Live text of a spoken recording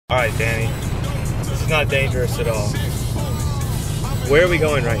Alright, Danny. This is not dangerous at all. Where are we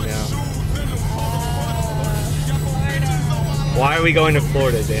going right now? Why are we going to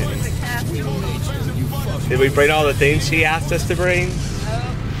Florida, Danny? Did we bring all the things she asked us to bring?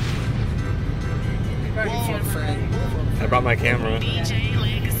 I brought my camera.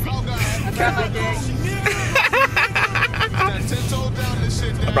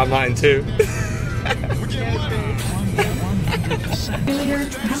 I brought mine too.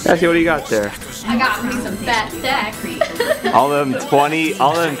 Cassie, what do you got there? I got me some fat stacks. All them 20s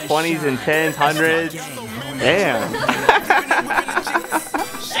and 10s, 100s. Damn.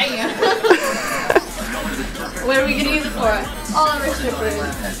 Damn. What are we gonna use it for? All of our strippers.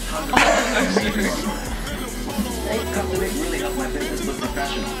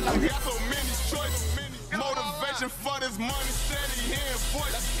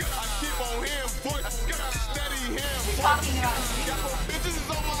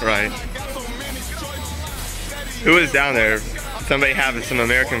 Right. Who is down there? Somebody having some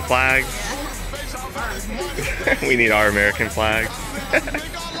American flags? We need our American flags.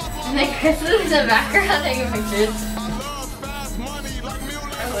 And then Chris is in the background taking pictures.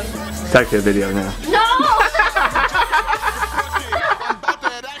 It's actually a video now. No!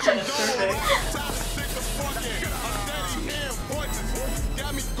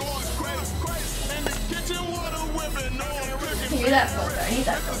 Give me that photo. I need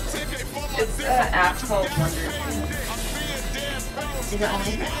that photo. It's an app called Wonder. Is it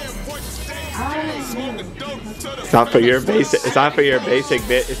only It's not for your basic. It's not for your basic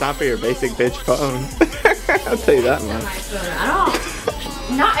bit. It's not for your basic bitch phone. I'll tell you that much. I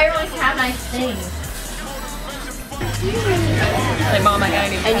don't. Not everyone can have nice things. Hey mom, I got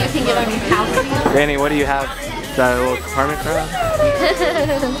any. And you can give them calcium. Danny, what do you have? That little hermit crab?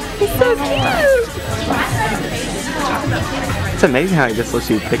 He's so cute. It's amazing how he just lets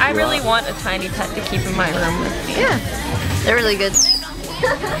you pick I you really up. want a tiny pet to keep in my room with me. Yeah, they're really good.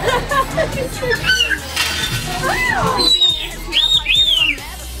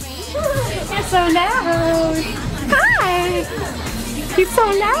 You're so loud. Hi. He's so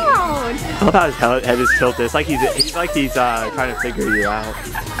loud. I love how his head is tilted. It's like he's trying to figure you out.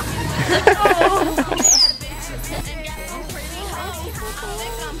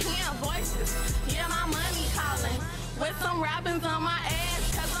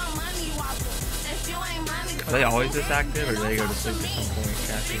 Are they always this active, or do they go to sleep at some point,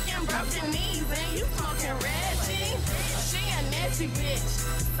 Cassie?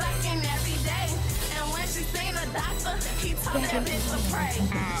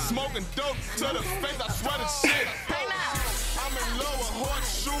 Smoking dope to the face, I swear to shit. I'm in lower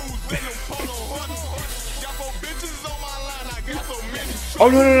horseshoes, venom polo horse. Got 4 bitches on my line, I got so many. Oh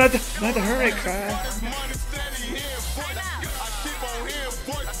no, not the hermit crab. Money steady here, boy. I keep on here,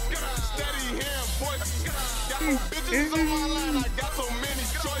 boy. Steady here, boy. Got 4 bitches on my line, I got so many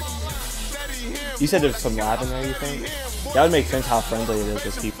choices. Steady here. You said there's some lab in there, you think? That would make sense how friendly it is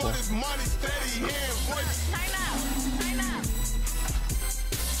with people. Money steady here, boy.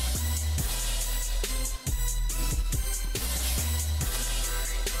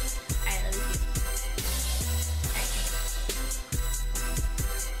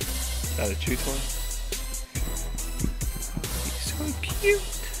 Is that a true toy? He's so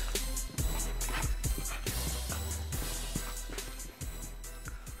cute.